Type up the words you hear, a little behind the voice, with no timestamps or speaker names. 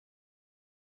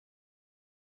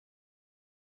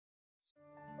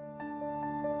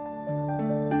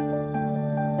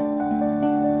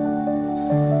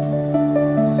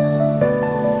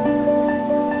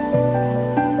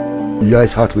यह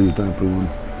हाथ वरी तान प्रोन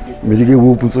मे गई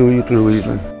 20 वरी 30 वरी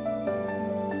तान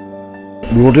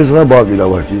ब्रोट बाकी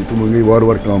दवा तुम गई वार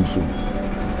वार कम सो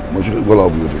मुझे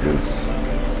गुलाब योत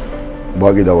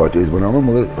बाकी दवा बना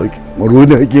मगर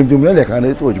रूद हकीम तम लेखान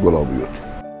वो गुलाब योत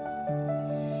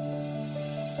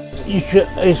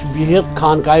यह बिहित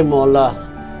खानकाय मौला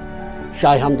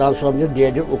शाह हमदान साहब ने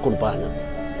डेड उकुन पहनत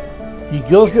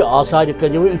यह आसार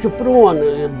कदीम यह प्रोन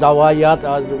दवायात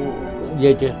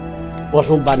ये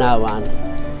बनावान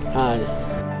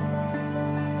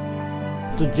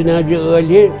तो जनाब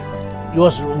अली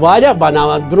यह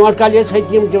बनावान ब्रोट काल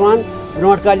हकीम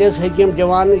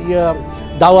दिवान यह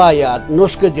दवायात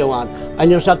नुस्ख दिवान अन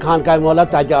सा खानकाय मौला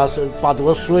तत पत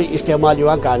सू इस्तेमाल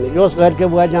कर एर के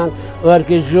वजह एर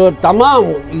के जोर तमाम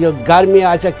यह गर्मी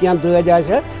आ दद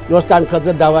आ तम खुद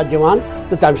दवा दिवान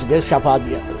तो तम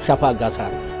शफा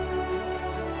गसान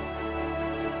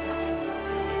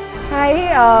Hi,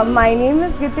 my name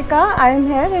is Gitika. I am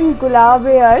here in Gulab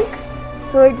Arg.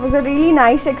 So it was a really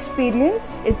nice experience.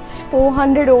 It's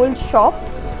 400-old shop,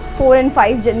 4 and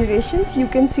 5 generations. You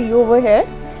can see over here,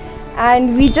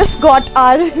 and we just got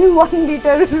our 1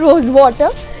 liter rose water,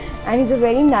 and he's a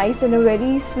very nice and a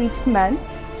very sweet man.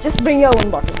 Just bring your own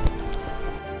bottle.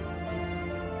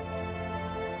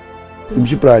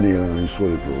 तुमची प्राणी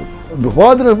सोय pro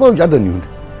father बहुत ज्यादा नहीं होते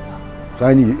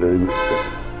सानी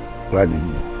प्राणी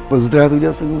There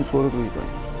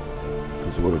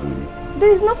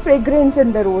is no fragrance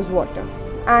in the rose water,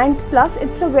 and plus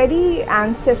it's a very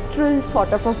ancestral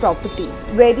sort of a property,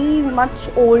 very much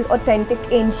old, authentic,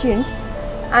 ancient,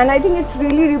 and I think it's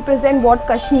really represent what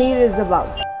Kashmir is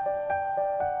about.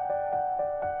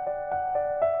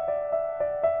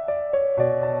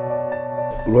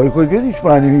 Loiko geliş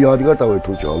प्राणी यादगार तवे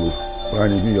थो चालू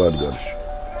प्राणी यादगार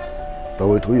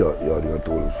तवे थो यादगार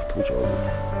तो चालू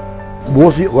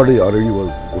बहुत सी वड़े ऑलरेडी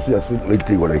उस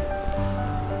लगती वड़े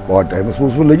पार्ट टाइम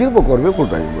उसमें लगे वो कर में फुल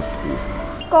टाइम बस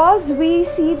Because we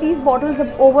see these bottles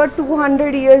of over 200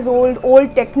 years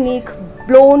old technique,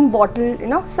 blown bottle,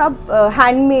 you know, सब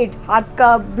handmade हाथ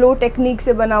का blow technique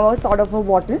से बना हुआ sort of a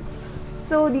bottle.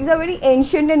 So these are very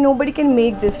ancient and nobody can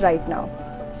make this right now.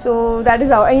 So that is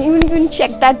how, and even you can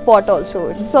check that pot also.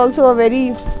 It's also a very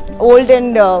old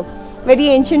and very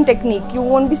ancient technique.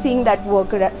 You won't be seeing that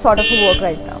work, sort of a work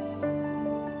right now.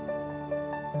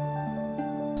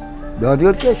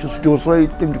 यादगार क्या store side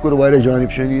तम कर वारिया जानब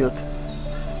शरीयत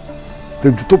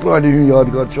तम तो प्राणी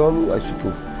यादगार चालू तो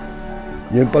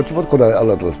ये पे खुदा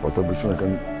अल्लाह तआला पता बह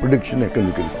प्रिडिक्शन हेकन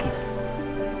कर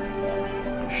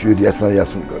शुर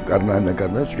करना न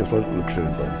करना सह लुकशन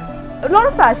तान A lot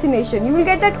of fascination. You will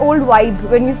get that old vibe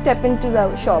when you step into the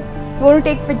shop. You want to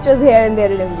take pictures here and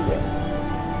there and everywhere.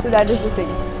 So that is the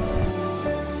thing.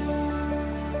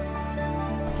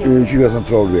 You guys are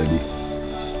Troll Valley.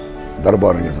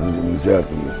 दरबार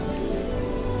ज़ियारत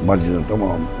मस्जिद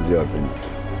तमाम ज़ियारत में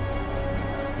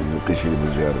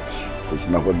ज़ियारत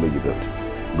नफर लगे तथ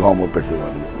गाँव पे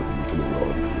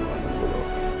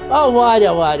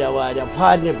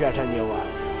फारने पे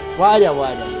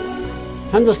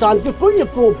हिंदुस्तान कि कुन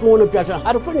कून पे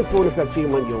हर कुन कून पे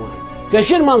मज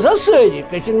मज सारी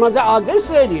मज गई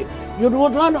सारी यह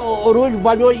रूद वन अरूज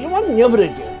बड़ो नबर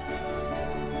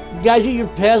क्या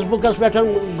फेसबुकस पे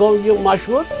गो यह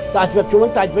मशहूर तथ पे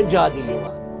तत पे ज्यादा